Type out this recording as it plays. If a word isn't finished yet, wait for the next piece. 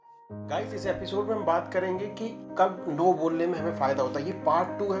Guys, इस episode में हम बात करेंगे कि कब नो बोलने में हमें फ़ायदा होता है। ये पार्ट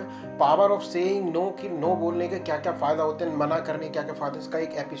 2 है, पावर ऑफ सेइंग नो, कि नो बोलने के क्या क्या फ़ायदा होते हैं, मना करने के क्या क्या फ़ायदे। इसका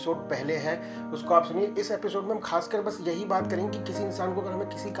एक एपिसोड पहले है, उसको आप सुनिए। इस एपिसोड में हम खासकर बस यही बात करेंगे कि किसी इंसान को अगर हमें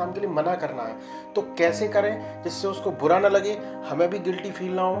किसी काम के लिए मना करना है तो कैसे करें जिससे उसको बुरा ना लगे, हमें भी गिल्टी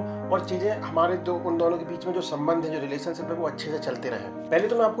फील ना हो, और चीज़ें हमारे उन दोनों के बीच में जो संबंध है, जो रिलेशनशिप है, वो अच्छे से चलते रहें। पहले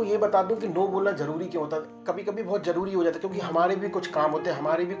तो मैं आपको ये बता दूं कि नो बोलना ज़रूरी क्यों होता है। कभी कभी बहुत ज़रूरी हो जाता है क्योंकि हमारे भी कुछ काम होते हैं,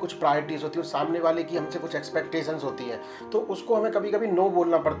 हमारी भी कुछ प्रायोरिटीज़ होती है, सामने वाले की हमसे कुछ एक्सपेक्टेशंस होती है, तो उसको हमें कभी कभी नो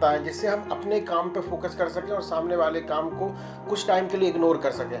बोलना पड़ता है जिससे हम अपने काम पे फोकस कर सकें और सामने वाले काम को कुछ टाइम के लिए इग्नोर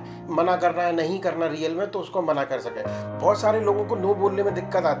कर सकें। मना करना है, नहीं करना रियल में, तो उसको मना कर सकें। बहुत सारे लोगों को नो बोलने में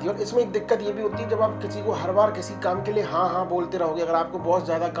दिक्कत आती है, और इसमें एक दिक्कत ये भी होती है जब आप किसी को हर बार किसी काम के लिए हाँ हाँ बोलते रहोगे। अगर आपको बहुत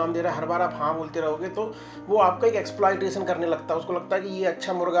ज़्यादा काम दे रहा है, हर बार आप हाँ बोलते रहोगे तो वो आपका एक एक्सप्लॉइटेशन करने लगता है। उसको लगता है कि ये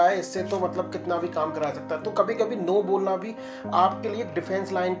अच्छा मुर्गा है, इससे तो मतलब कितना भी काम करा सकता है। तो कभी कभी नो बोलना भी आपके लिए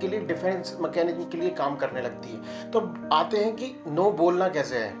डिफेंस लाइन के लिए, डिफेंस मैकेनिज्म के लिए काम करने लगती है। तो आते हैं कि नो बोलना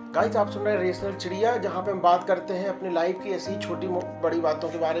कैसे है। गाइस, आप सुन रहे हैं रेशनल चिड़िया, जहाँ पे हम बात करते हैं अपनी लाइफ की ऐसी छोटी बड़ी बातों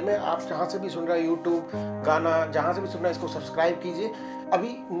के बारे में। आप जहाँ से भी सुन रहे हैं, यूट्यूब, गाना, जहाँ से भी सुन रहे हैं, इसको सब्सक्राइब कीजिए।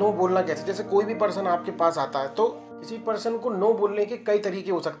 अभी नो बोलना कैसे, जैसे कोई भी पर्सन आपके पास आता है तो किसी पर्सन को नो बोलने के कई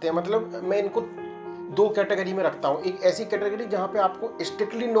तरीके हो सकते हैं। मतलब मैं इनको दो कैटेगरी में रखता हूँ। एक ऐसी कैटेगरी जहाँ पे आपको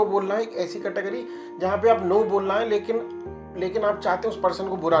स्ट्रिक्टली नो बोलना है, एक ऐसी कैटेगरी जहाँ पे आप नो बोलना है लेकिन आप चाहते हैं उस पर्सन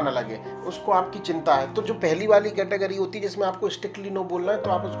को बुरा ना लगे, उसको आपकी चिंता है। तो जो पहली वाली कैटेगरी होती है जिसमें आपको स्ट्रिक्टली नो बोलना है, तो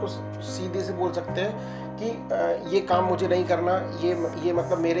आप उसको सीधे से बोल सकते हैं कि ये काम मुझे नहीं करना, ये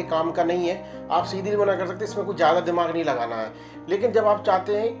मतलब मेरे काम का नहीं है। आप सीधे मना कर सकते हैं, इसमें कुछ ज़्यादा दिमाग नहीं लगाना है। लेकिन जब आप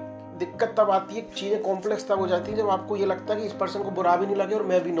चाहते हैं, दिक्कत तब आती है, चीज़ें कॉम्प्लेक्स तब हो जाती है जब आपको ये लगता है कि इस पर्सन को बुरा भी नहीं लगे और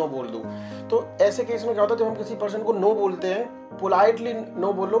मैं भी नो बोल दूं। तो ऐसे केस में क्या होता है, जब हम किसी पर्सन को नो बोलते हैं, पोलाइटली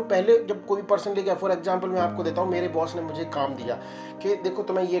नो बोलो। पहले जब कोई पर्सन लेके, फॉर एग्जांपल मैं आपको देता हूँ, मेरे बॉस ने मुझे काम दिया कि देखो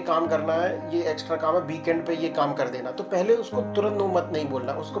तुम्हें ये काम करना है, ये एक्स्ट्रा काम है, वीकेंड पे ये काम कर देना। तो पहले उसको तुरंत नो मत नहीं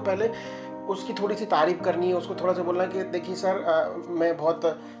बोलना, उसको पहले उसकी थोड़ी सी तारीफ करनी है, उसको थोड़ा सा बोलना है कि देखिए सर, मैं बहुत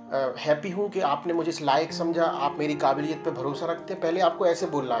हैप्पी हूँ कि आपने मुझे इस लायक समझा, आप मेरी काबिलियत पे भरोसा रखते हैं। पहले आपको ऐसे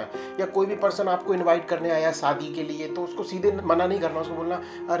बोलना है। या कोई भी पर्सन आपको इनवाइट करने आया शादी के लिए, तो उसको सीधे मना नहीं करना, उसको बोलना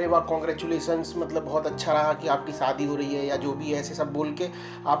अरे वाह, कॉन्ग्रेचुलेसन्स, मतलब बहुत अच्छा रहा कि आपकी शादी हो रही है, या जो भी है, ऐसे सब बोल के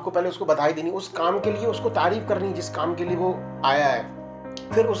आपको पहले उसको बधाई देनी, उस काम के लिए उसको तारीफ करनी जिस काम के लिए वो आया है।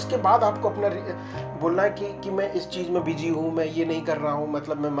 फिर उसके बाद आपको अपना बोलना है कि मैं इस चीज़ में बिजी हूँ, मैं ये नहीं कर रहा हूँ,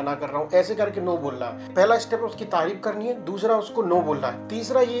 मतलब मैं मना कर रहा हूँ, ऐसे करके नो बोलना है। पहला स्टेप उसकी तारीफ करनी है, दूसरा उसको नो बोलना है।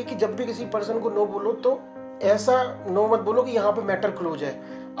 तीसरा ये कि जब भी किसी पर्सन को नो बोलो तो ऐसा नो मत बोलो कि यहाँ पे मैटर क्लोज है।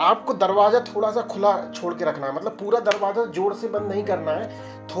 आपको दरवाज़ा थोड़ा सा खुला छोड़ के रखना है, मतलब पूरा दरवाज़ा जोर से बंद नहीं करना है,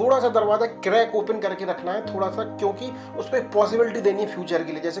 थोड़ा सा दरवाज़ा क्रैक ओपन करके रखना है थोड़ा सा, क्योंकि उस पर एक पॉसिबिलिटी देनी है फ्यूचर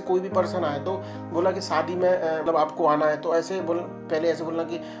के लिए। जैसे कोई भी पर्सन आए तो बोला कि शादी में मतलब आपको आना है, तो ऐसे पहले ऐसे बोलना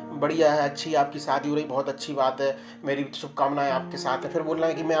कि बढ़िया है, अच्छी आपकी शादी हो रही, बहुत अच्छी बात है, मेरी शुभकामनाएं आपके साथ है। फिर बोलना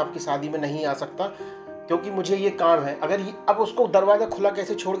है कि मैं आपकी शादी में नहीं आ सकता क्योंकि मुझे ये काम है। अगर अब उसको दरवाज़ा खुला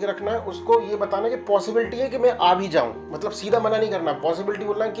कैसे छोड़ के रखना है, उसको ये बताना कि पॉसिबिलिटी है कि मैं आ भी जाऊं, मतलब सीधा मना नहीं करना, पॉसिबिलिटी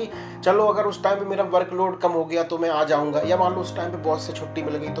बोलना है कि चलो अगर उस टाइम पे मेरा वर्कलोड कम हो गया तो मैं आ जाऊंगा, या मान लो उस टाइम पे बॉस से छुट्टी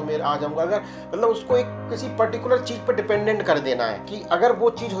मिल गई तो मैं आ जाऊंगा। अगर मतलब उसको एक किसी पर्टिकुलर चीज़ पर डिपेंडेंट कर देना है कि अगर वो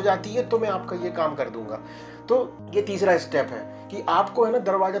चीज़ हो जाती है तो मैं आपका ये काम कर दूंगा। तो ये तीसरा स्टेप है कि आपको है ना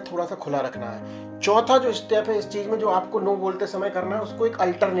दरवाज़ा थोड़ा सा खुला रखना है। चौथा जो स्टेप है इस चीज़ में, जो आपको नो बोलते समय करना है, उसको एक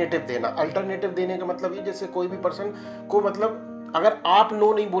अल्टरनेटिव देना। अल्टरनेटिव देने का मतलब ये, जैसे कोई भी पर्सन को, मतलब अगर आप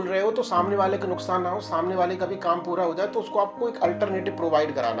नो नहीं बोल रहे हो तो सामने वाले का नुकसान ना हो, सामने वाले का भी काम पूरा हो जाए, तो उसको आपको एक अल्टरनेटिव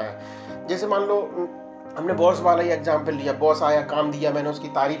प्रोवाइड कराना है। जैसे मान लो हमने बॉस वाला ही एग्जाम्पल लिया, बॉस आया, काम दिया, मैंने उसकी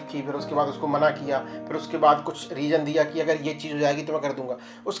तारीफ की, फिर उसके बाद उसको मना किया, फिर उसके बाद कुछ रीज़न दिया कि अगर ये चीज़ हो जाएगी तो मैं कर दूंगा।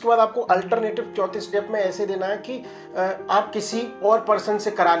 उसके बाद आपको अल्टरनेटिव चौथे स्टेप में ऐसे देना है कि आप किसी और पर्सन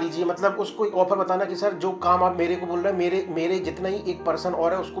से करा लीजिए। मतलब उसको एक ऑफर बताना कि सर जो काम आप मेरे को बोल रहे हैं, मेरे जितना ही एक पर्सन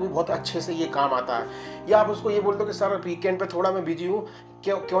और है उसको भी बहुत अच्छे से ये काम आता है। या आप उसको ये बोल दो कि सर वीकेंड पर थोड़ा मैं बिजी हूँ,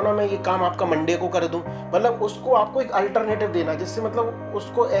 क्यों ना मैं ये काम आपका मंडे को कर दूं। मतलब उसको आपको एक अल्टरनेटिव देना जिससे मतलब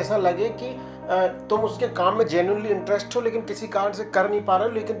उसको ऐसा लगे कि तुम उसके काम में जेन्युइनली इंटरेस्ट हो, लेकिन किसी कारण से कर नहीं पा रहे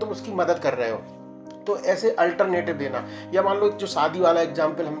हो, लेकिन तुम उसकी मदद कर रहे हो। तो ऐसे अल्टरनेटिव देना। या मान लो जो शादी वाला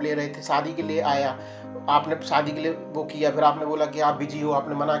एग्जाम्पल हम ले रहे थे, शादी के लिए आया, आपने शादी के लिए वो किया, फिर आपने बोला कि आप बिजी हो,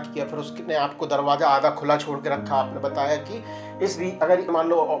 आपने मना किया, फिर उसने आपको दरवाज़ा आधा खुला छोड़ के रखा, आपने बताया कि अगर मान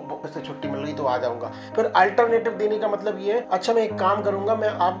लो उससे छुट्टी मिल गई तो आ जाऊंगा। फिर अल्टरनेटिव देने का मतलब ये है, अच्छा मैं एक काम करूंगा, मैं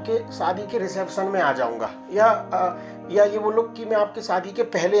आपके शादी के रिसेप्शन में आ जाऊंगा, या ये बोलो कि मैं आपकी शादी के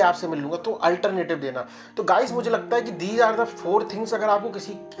पहले आपसे मिल लूंगा, तो अल्टरनेटिव देना। तो गाइस मुझे लगता है कि दीज आर द 4 थिंग्स। अगर आपको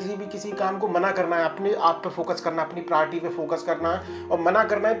किसी काम को मना करना है, अपने आप पे फोकस करना, अपनी प्रायोरिटी पे फोकस करना है और मना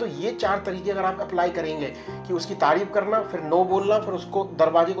करना है, तो ये 4 तरीके अगर आप अप्लाई करेंगे कि उसकी तारीफ करना, फिर नो बोलना, फिर उसको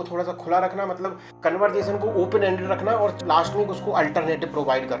दरवाजे को थोड़ा सा खुला रखना, मतलब कन्वर्जेशन को ओपन एंडेड रखना, और लास्ट में उसको अल्टरनेटिव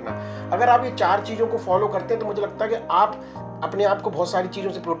प्रोवाइड करना। अगर आप ये 4 चीज़ों को फॉलो करते हैं तो मुझे लगता है कि आप अपने आप को बहुत सारी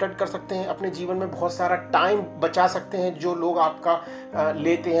चीज़ों से प्रोटेक्ट कर सकते हैं, अपने जीवन में बहुत सारा टाइम बचा सकते हैं जो लोग आपका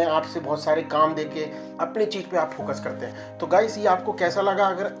लेते हैं, आपसे बहुत सारे काम देके अपनी चीज़ पे आप फोकस करते हैं। तो गाइस ये आपको कैसा लगा?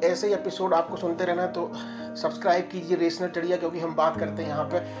 अगर ऐसे ही एपिसोड आपको सुनते रहना है तो सब्सक्राइब कीजिए रेशनल चढ़िया, क्योंकि हम बात करते हैं यहाँ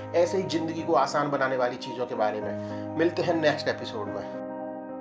पे ऐसे ही ज़िंदगी को आसान बनाने वाली चीज़ों के बारे में। मिलते हैं नेक्स्ट एपिसोड में।